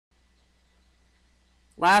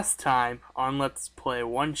Last time on Let's Play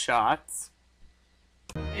One Shots.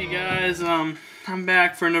 Hey guys, I'm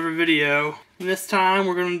back for another video. And this time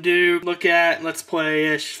we're gonna look at Let's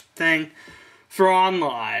Play-ish thing for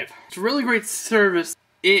OnLive. It's a really great service.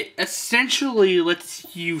 It essentially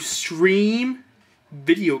lets you stream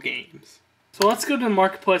video games. So let's go to the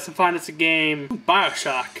marketplace and find us a game,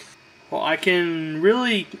 Bioshock. Well, I can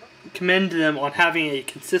really commend them on having a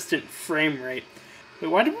consistent frame rate. Wait,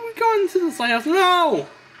 why did we go into this lighthouse? No!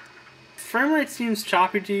 Frame rate seems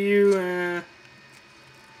choppy to you.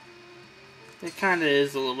 It kinda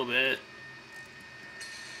is a little bit.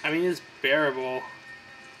 I mean, it's bearable.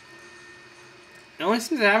 It only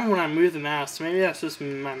seems to happen when I move the mouse, so maybe that's just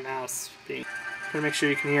my mouse being. I'm gonna make sure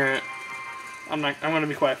you can hear it. I'm gonna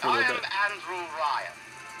be quiet for a little bit. I am Andrew Ryan,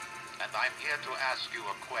 and I'm here to ask you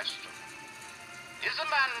a question. Is a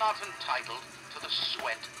man not entitled to the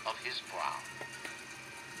sweat of his brow?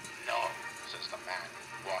 No, says the man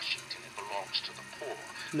in Washington, it belongs to the poor.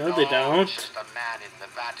 No, they don't. Says the man in the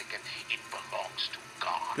Vatican, it belongs to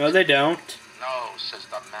God. No, they don't. No, says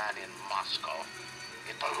the man in Moscow,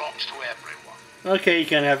 it belongs to everyone. Okay, you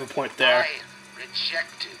can have a point there. I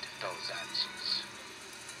rejected those answers.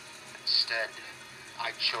 Instead,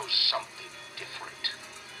 I chose something different.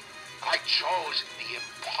 I chose the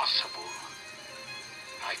impossible.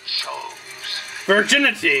 I chose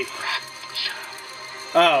Virginity! Rapture.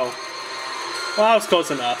 Oh. Well, that was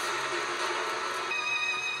close enough.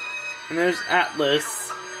 And there's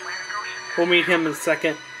Atlas. We'll meet him in a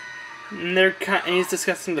second. And he's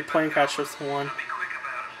discussing the plane crash with someone.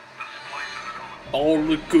 All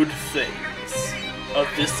the good things of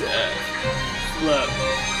this earth flow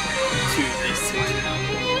to this city.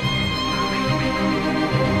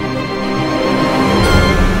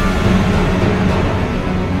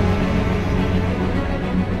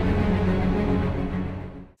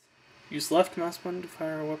 Use left mouse button to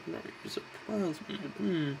fire a weapon or use a plasma.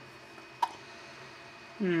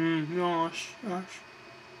 Gosh.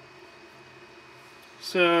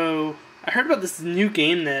 So, I heard about this new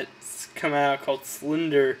game that's come out called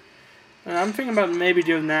Slender. And I'm thinking about maybe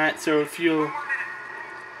doing that, so if you'll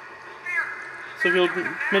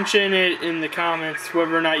mention it in the comments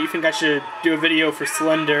whether or not you think I should do a video for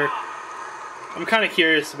Slender. I'm kind of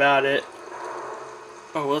curious about it.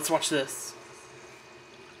 Oh, let's watch this.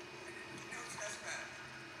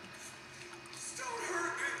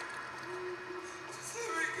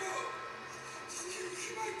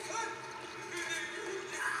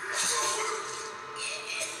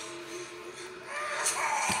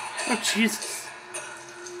 Oh, Jesus.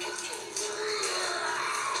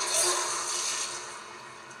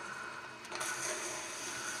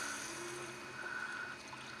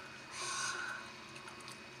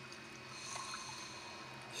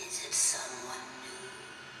 Is it someone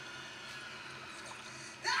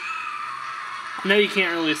I know you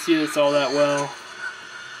can't really see this all that well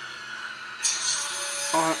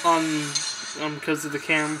on because of the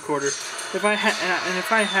camcorder. If I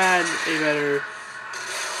had a better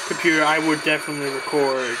computer, I would definitely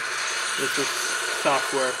record with this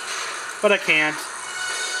software, but I can't.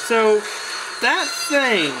 So that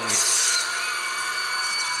thing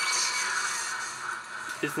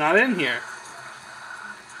is not in here.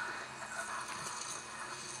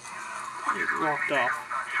 It walked off.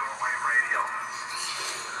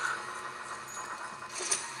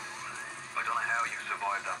 I don't know how you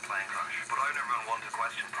survived that plane crash, but I've never been one to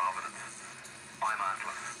question providence. I'm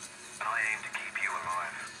Atlas, and I aim to keep you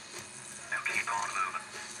alive. Now keep on moving.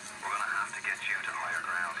 We're gonna have to get you to higher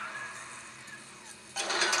ground.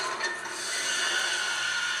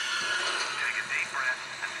 Take a deep breath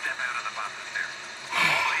and step out of the bathysphere.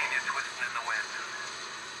 I'll leave you twisting in the wind.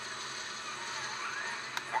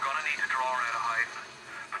 We're gonna need to draw her out of hiding,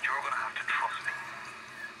 but you're gonna have to trust me.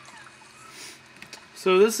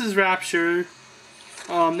 So this is Rapture.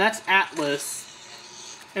 That's Atlas.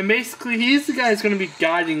 And basically, he's the guy who's going to be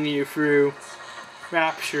guiding you through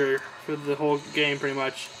Rapture for the whole game, pretty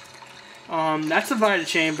much. That's a Vita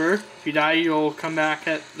Chamber. If you die, you'll come back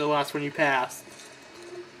at the last one you passed.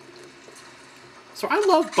 So I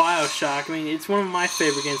love Bioshock. I mean, it's one of my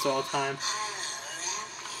favorite games of all time.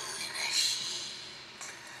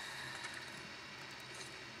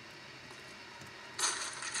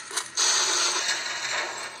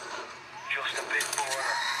 Just a bit more.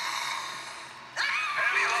 How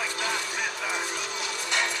do you like that, mister?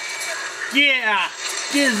 Yeah!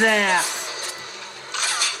 Get his ass!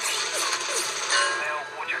 Now,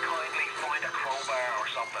 would you kindly find a crowbar or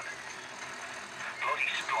something? Bloody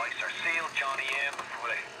splicer, seal Johnny in before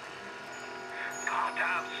they...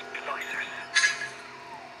 Goddamn splicers.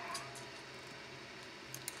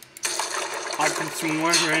 I can swing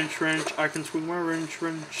my wrench. I can swing my wrench.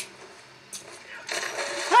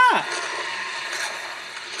 Ah!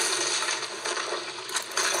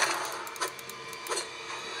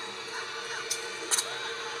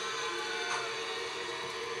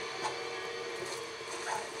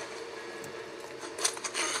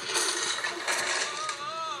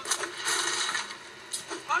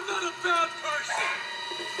 I'm not a bad person.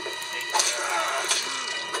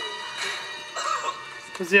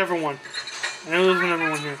 What's the other one? I know there's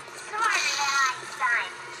another one here.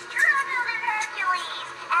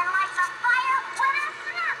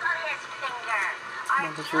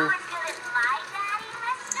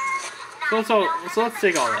 So let's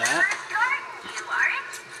take all that.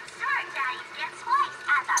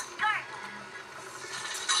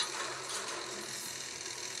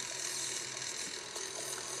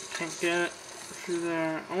 Can't get it through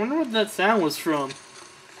there. I wonder what that sound was from.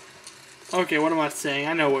 Okay, what am I saying?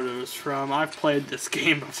 I know what it was from. I've played this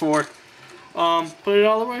game before. Put it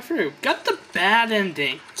all the way through. Got the bad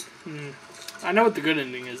ending. I know what the good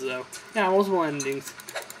ending is, though. Yeah, multiple endings.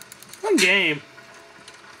 Fun game.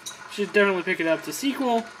 Should definitely pick it up. The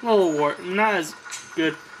sequel, a little not as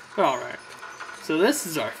good, but alright. So this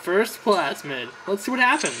is our first plasmid. Let's see what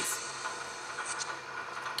happens.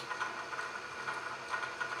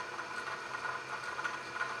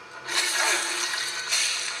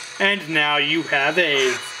 And now you have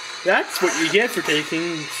AIDS. That's what you get for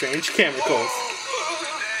taking strange chemicals.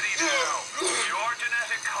 Steady now. Your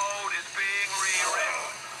genetic code is being rewritten.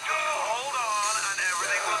 Just hold on and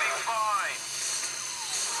everything will be fine.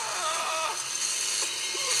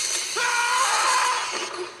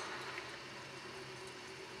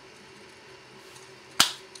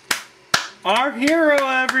 Our hero,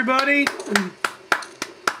 everybody!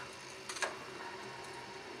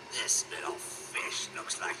 This little fish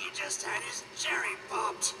looks like he just had his cherry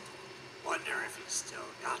popped. Wonder if he's still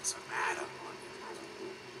got some Adam on him.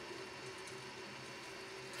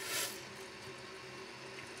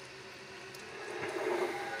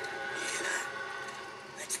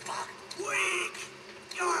 Let's buck. Weak!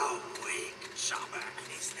 You're a weak shopper.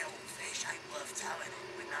 This little fish ain't worth telling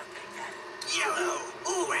him with no big daddy. Yellow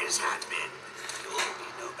always have been. You'll be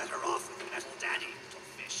no better off with metal daddy, little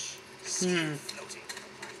fish. Still floating.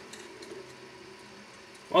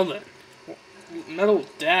 Well then. Metal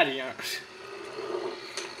Daddy.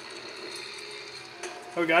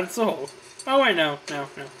 Oh god, it's a hole. Oh wait, no.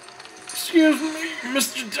 Excuse me,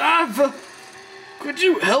 Mr. Diver. Could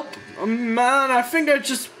you help? Man, I think I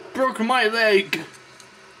just broke my leg.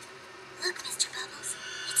 Look, Mr. Bubbles,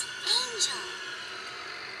 it's an angel.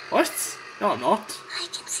 What? No, I'm not. I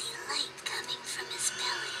can see light coming from his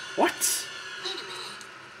belly. What? Wait a minute,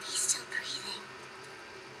 he's still breathing.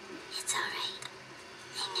 It's alright.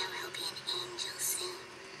 I know he'll be an angel soon.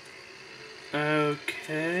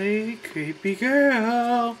 Okay, creepy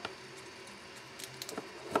girl.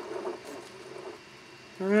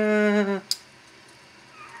 You alright,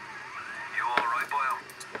 Boyle?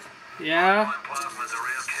 Yeah. My plasma's a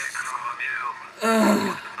real kick from you.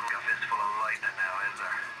 Got a fistful of lightning now, is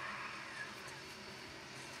there?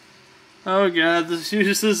 Oh god, this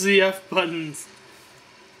uses the F buttons.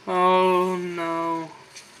 Oh no.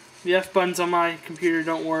 The F buttons on my computer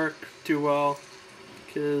don't work too well.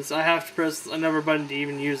 Because I have to press another button to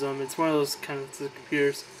even use them. It's one of those kinds of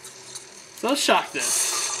computers. So let's shock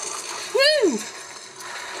this. Woo!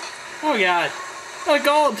 Oh god. Oh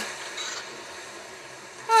gold!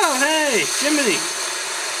 Oh hey! Jiminy!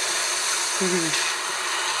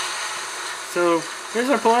 So, here's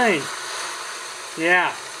our plane.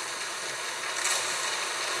 Yeah.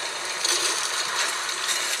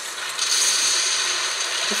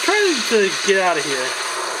 Let's try to get out of here.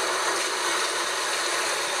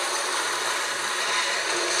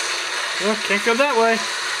 Oh, can't go that way.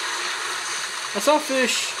 I saw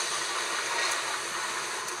fish.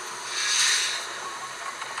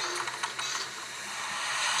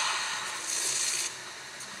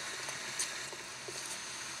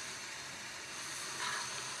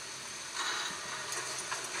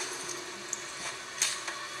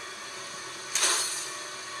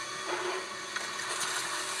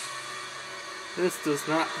 This does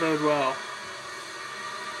not bode well.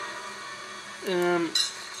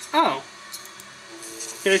 Oh.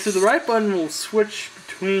 Okay, so the right button will switch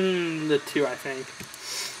between the two, I think.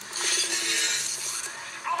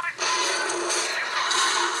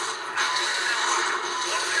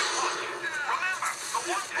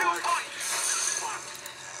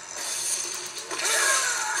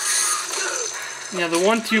 Yeah, the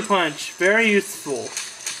 1-2 punch, very useful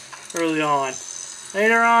early on.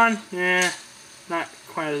 Later on, not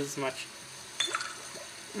quite as much.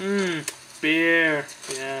 Spear.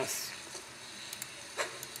 Yes.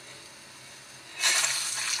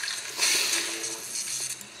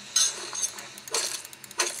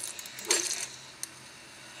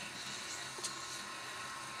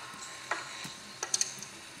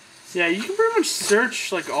 Yeah, you can pretty much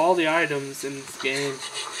search like all the items in this game. I'm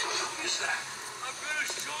gonna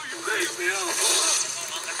show you, baby.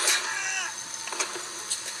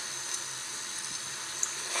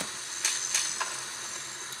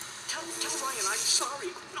 Tell Ryan I'm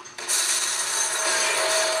sorry. No.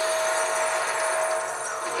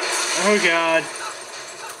 Oh god.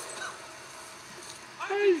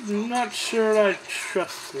 I'm not sure I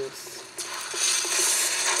trust this.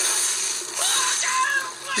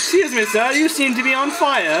 Excuse me, sir, you seem to be on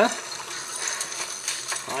fire.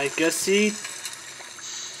 I guess he...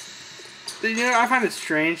 You know, I find it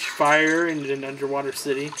strange, fire in an underwater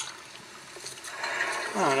city.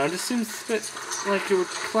 I don't know, it just seems a bit like it would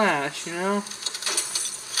clash, you know?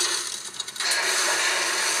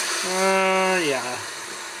 Yeah.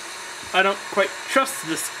 I don't quite trust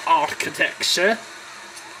this architecture.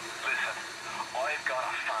 Listen, I've got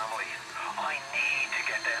a family. I need to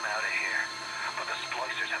get them out of here. But the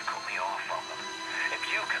splicers have cut me off from them. If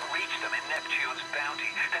you can reach them in Neptune's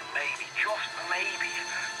bounty, then maybe, just maybe...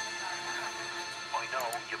 I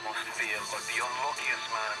know you must feel like the unluckiest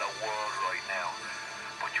man in the world right now.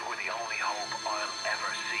 But you're the only hope I'll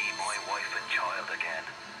ever see my wife and child again.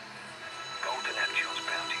 Go to Neptune's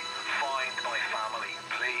bounty. Find my family,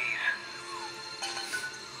 please.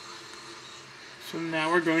 So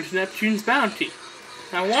now we're going to Neptune's bounty.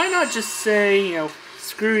 Now why not just say, you know,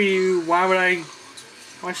 screw you, why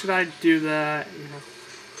should I do that, you know?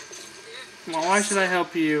 Well, why should I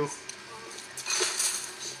help you?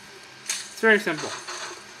 It's very simple.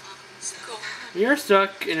 We are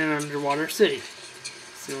stuck in an underwater city.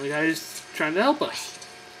 It's the only guy who's trying to help us.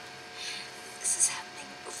 This is happening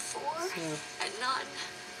before So, and not.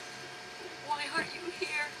 Why aren't you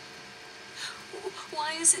here?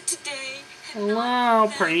 Why is it today? And hello,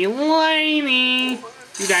 not pretty lady.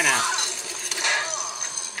 You die now.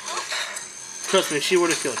 Trust me, she would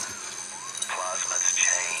have killed you. Plasma's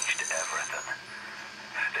changed everything.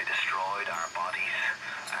 They destroyed our bodies,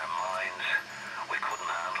 our minds. We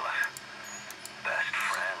couldn't handle it. Best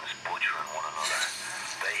friends butchering one another.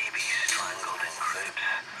 Babies strangled in cribs.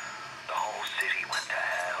 The whole city went to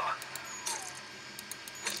hell.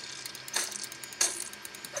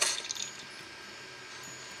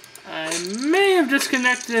 I may have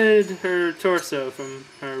disconnected her torso from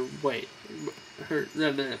her weight.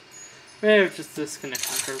 May have just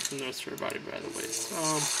disconnected her from the rest of her body, by the way.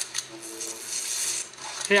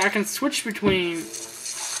 Okay, I can switch between...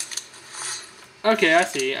 Okay, I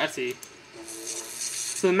see.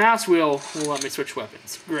 So the mouse wheel will let me switch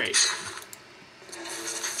weapons. Great.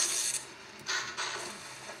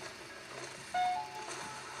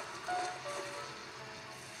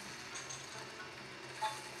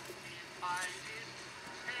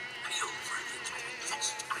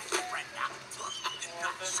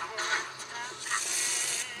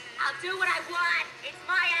 I'll do what I want. It's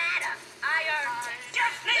my Adam. I earned it.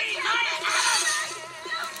 Just leave my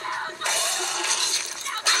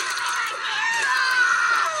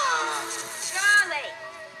Charlie!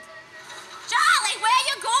 Charlie, where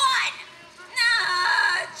you going? No,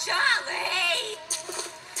 Charlie!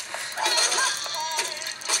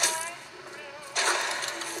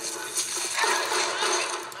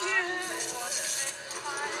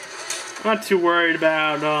 I'm not too worried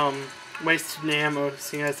about wasted ammo,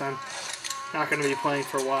 seeing as I'm not going to be playing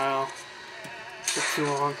for a while, for too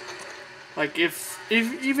long. Like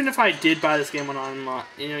even if I did buy this game on online,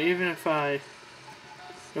 you know, even if I'm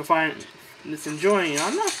just enjoying it,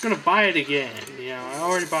 I'm not going to buy it again. You know, I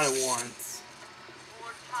already bought it once.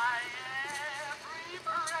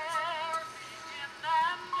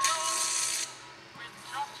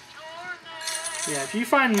 Yeah, if you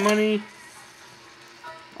find money,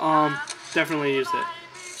 definitely use it.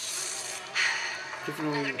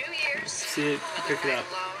 Definitely see it, pick it up.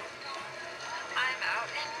 I'm out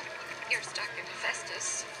and you're stuck in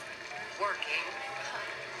Festus, working.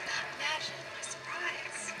 Imagine my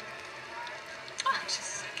surprise. Oh, I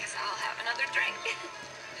guess I'll have another drink.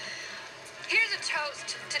 Here's a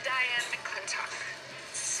toast to Diane McClintock,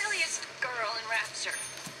 silliest girl in Rapture.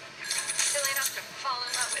 Silly enough to fall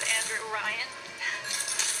in love with Andrew Ryan.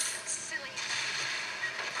 Silly.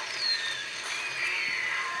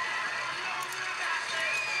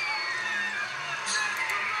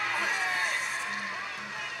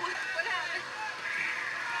 What happened?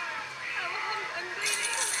 Oh, I'm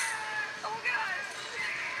bleeding. Oh, God.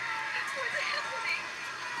 What's happening?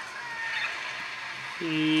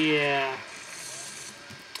 Yeah.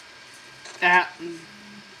 Yeah,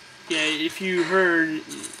 if you heard,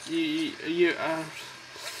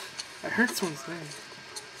 I heard someone's name.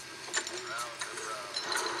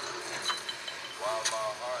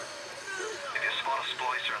 If you spot a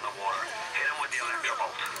splicer in the water, hit him with the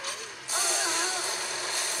electrobolt.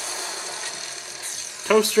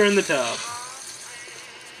 Toaster in the tub.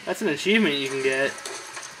 That's an achievement you can get.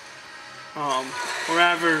 Or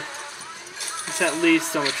rather, it's at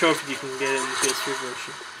least a trophy you can get in the PS3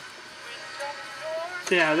 version.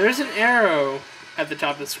 So yeah, there's an arrow at the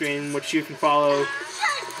top of the screen which you can follow.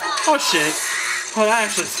 Oh shit! Oh, that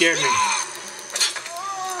actually scared me.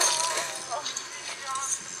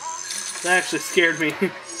 That actually scared me. Too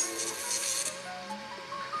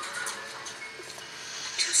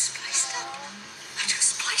spliced up. I'm too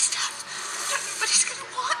spliced up. Everybody's gonna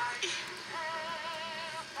want me.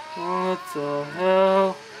 What the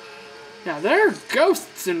hell? Now, there are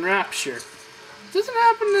ghosts in Rapture. It doesn't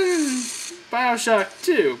happen in Bioshock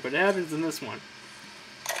 2, but it happens in this one.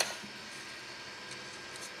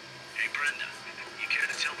 Hey, Brenda, you care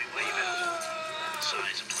to tell me where you've been?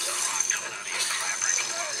 Size of Plymouth Rock coming out of your crab rig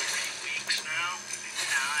for about 3 weeks now.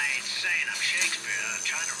 Nah, I ain't saying I'm Shakespeare. I'm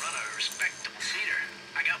trying to run a respectable theater.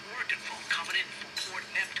 I got working folk coming in from Port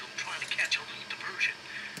Neptune trying to catch a little diversion.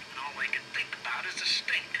 And all they can think about is the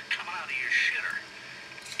stink coming out of your shitter.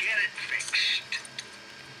 Get it fixed.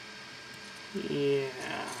 Yeah.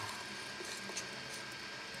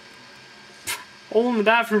 Hole in the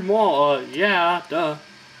bathroom wall. Yeah, duh.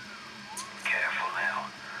 Careful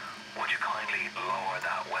now. Would you kindly lower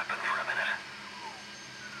that weapon for a minute?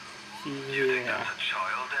 You think Yeah. that's a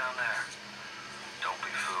child down there? Don't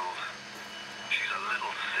be fooled. She's a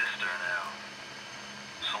little sister now.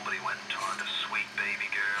 Somebody went and turned a sweet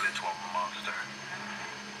baby girl into a monster.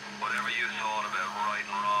 Whatever you thought about right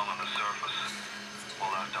and wrong on the surface,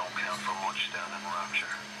 well, that don't count for much down in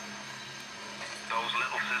Rapture. Those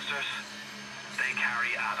little sisters, they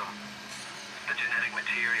carry Adam, the genetic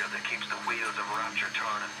material that keeps the wheels of Rapture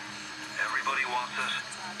turning. Everybody wants it,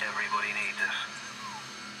 everybody needs it.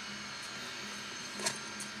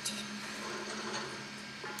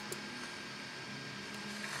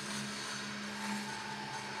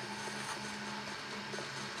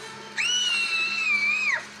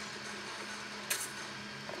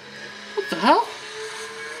 What the hell?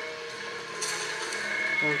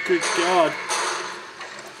 Oh, good God.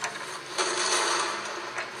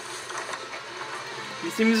 He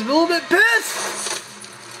seems a little bit pissed!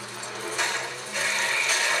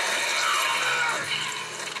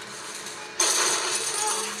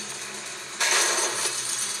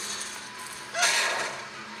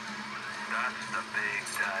 That's the big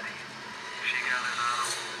daddy. She got his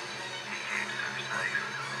Adam. He keeps her safe.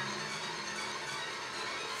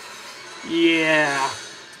 Yeah.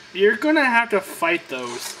 You're gonna have to fight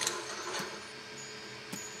those.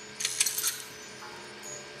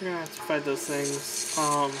 You're gonna have to fight those things,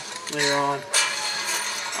 later on.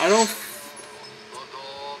 I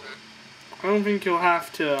don't think you'll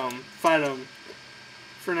have to, fight them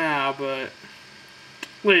for now, but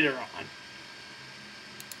later on.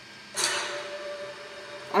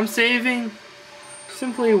 I'm saving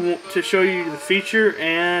simply to show you the feature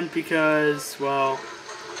and because, well,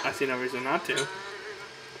 I see no reason not to.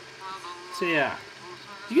 So yeah,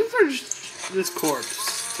 you can search this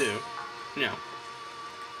corpse too. You know,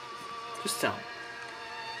 just tell him.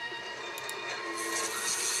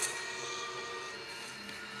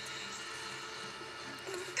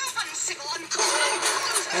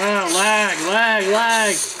 Ah, lag.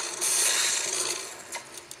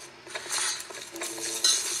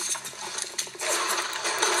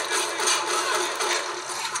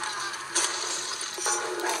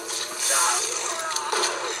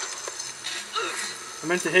 I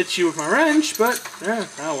meant to hit you with my wrench, but yeah,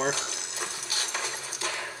 that'll work.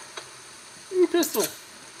 Ooh, pistol.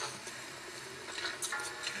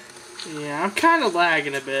 Yeah, I'm kind of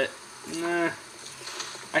lagging a bit. Nah.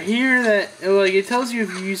 I hear that, like, it tells you if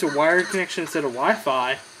you use a wired connection instead of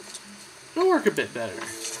Wi-Fi, it'll work a bit better.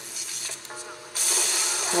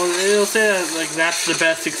 Well, it'll say that, like, that's the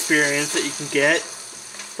best experience that you can get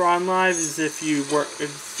for OnLive is if you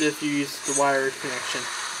use the wired connection.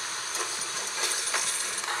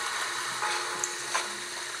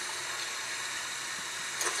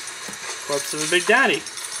 Corpse of a Big Daddy.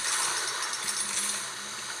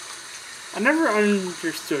 I never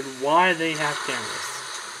understood why they have cameras.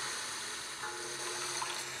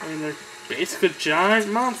 I mean, they're basically giant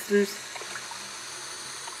monsters.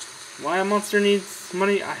 Why a monster needs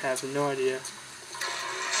money, I have no idea.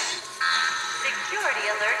 Security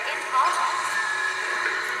alert in progress.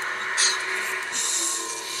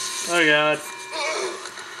 Oh god.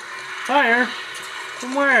 Fire?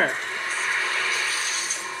 From where?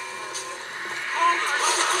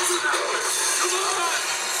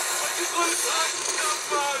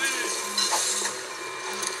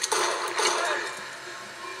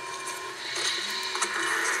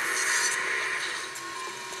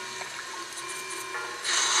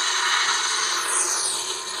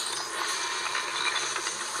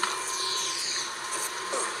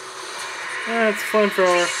 That's fun for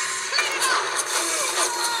her.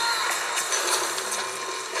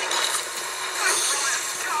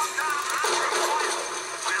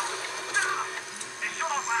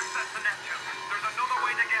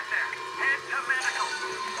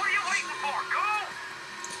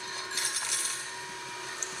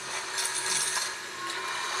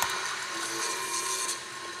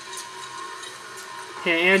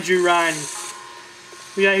 Okay, Andrew Ryan,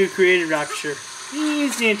 the guy who created Rapture.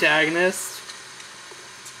 He's the antagonist.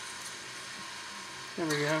 There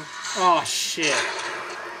we go. Oh shit.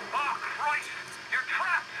 Oh, Christ! You're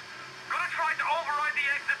trapped! Gonna try to override the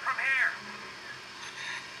exit from here!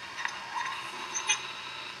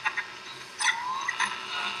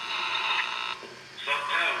 So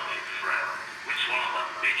tell me, friend, which one of the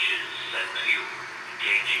bitches sent you?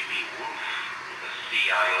 KGB Wolf? The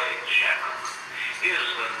CIA channel? Here's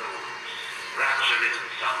the news. Rapture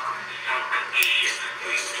isn't some sunken ship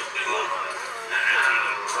for you to plunder. And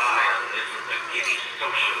Andrew Ryan isn't a giddy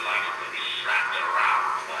socialite to be slapped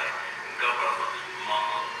around by government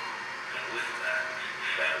muscle. And with that,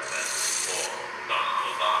 farewell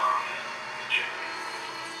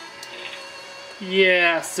or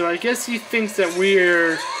Yeah, so I guess he thinks that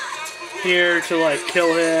we're here to like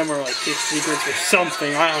kill him or like take secrets or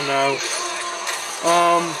something. I don't know.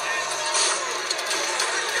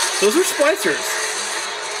 Those are splicers.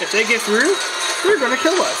 If they get through, they're gonna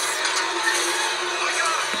kill us.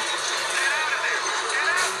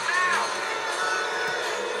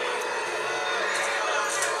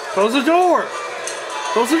 Close the door!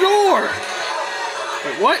 Close the door!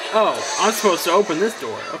 Wait, what? Oh, I'm supposed to open this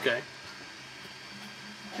door. Okay.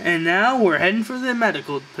 And now we're heading for the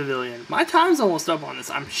medical pavilion. My time's almost up on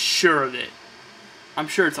this. I'm sure of it. I'm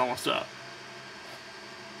sure it's almost up.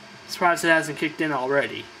 Surprised it hasn't kicked in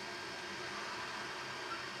already.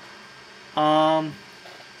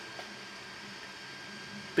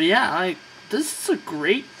 But yeah, this is a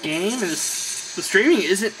great game, and the streaming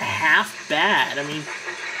isn't half bad. I mean,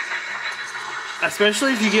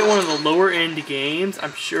 especially if you get one of the lower end games,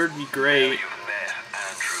 I'm sure it'd be great. You've met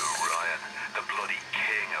Andrew Ryan, the bloody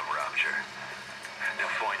king of Rapture. Now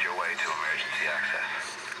find your way to emergency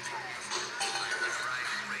access.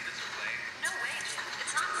 No way, Jim.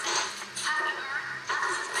 It's not safe. Us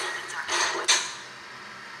as bandits are.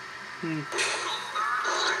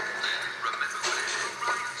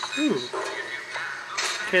 Ooh.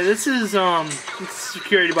 Okay, this is it's a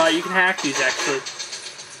security bot. You can hack these actually.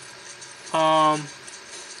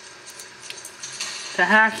 To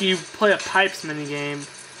hack, you play a pipes minigame.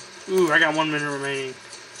 Ooh, I got 1 minute remaining.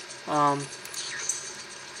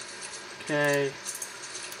 Okay.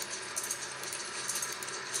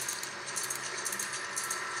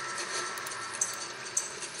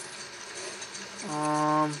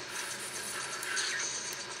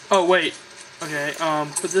 Oh wait. Okay.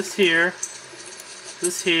 Put this here.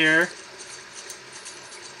 This here.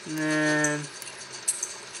 And then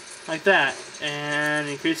like that, and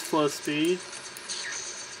increase flow speed.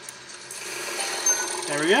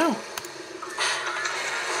 There we go.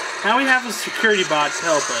 Now we have a security bot to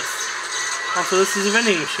help us. Also, this is a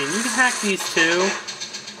vending machine. You can hack these too.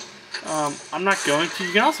 I'm not going to.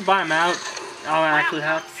 You can also buy them out. Automatically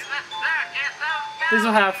hacks. These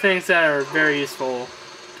will have things that are very useful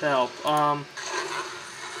to help.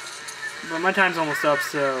 But my time's almost up,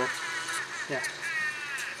 so yeah.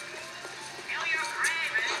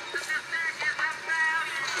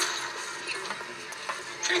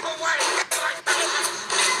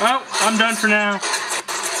 Oh, I'm done for now.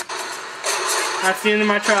 That's the end of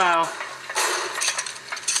my trial.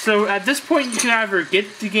 So at this point, you can either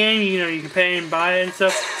get the game, you know, you can pay and buy it and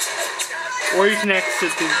stuff, or you can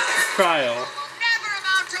exit the trial.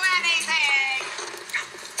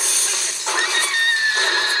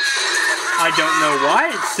 I don't know why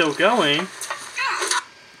it's still going.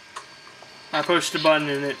 I pushed a button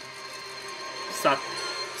and it stopped.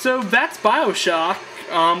 So that's Bioshock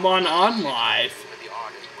on OnLive.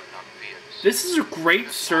 This is a great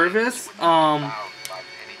service.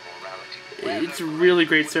 It's a really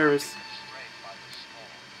great service.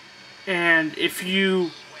 And if you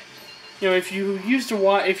use a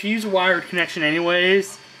wired connection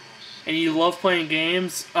anyways, and you love playing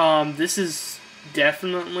games, this is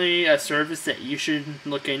definitely a service that you should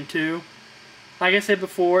look into. Like I said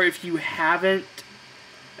before, if you haven't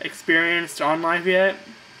experienced OnLive yet,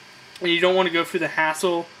 and you don't want to go through the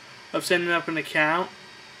hassle of setting up an account,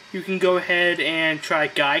 you can go ahead and try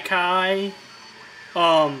Gaikai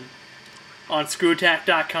on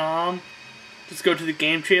screwattack.com. Just go to the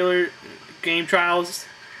game trials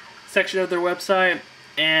section of their website,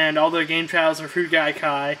 and all their game trials are through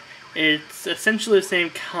Gaikai. It's essentially the same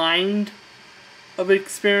kind of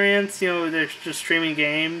experience, you know, they're just streaming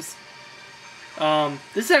games.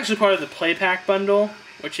 This is actually part of the Play Pack bundle,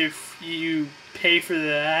 which if you pay for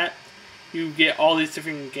that, you get all these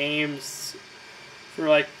different games for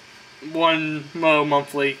like one low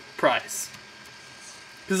monthly price.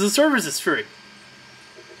 Because the service is free.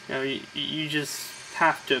 You know, you just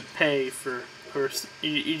have to pay for,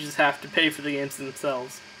 you just have to pay for the games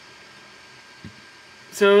themselves.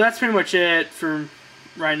 So that's pretty much it for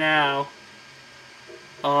right now.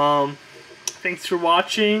 Thanks for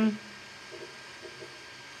watching.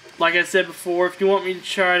 Like I said before, if you want me to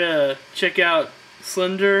try to check out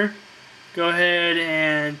Slender, go ahead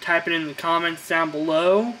and type it in the comments down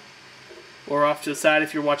below, or off to the side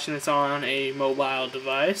if you're watching this on a mobile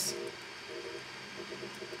device.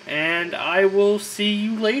 And I will see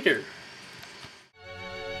you later.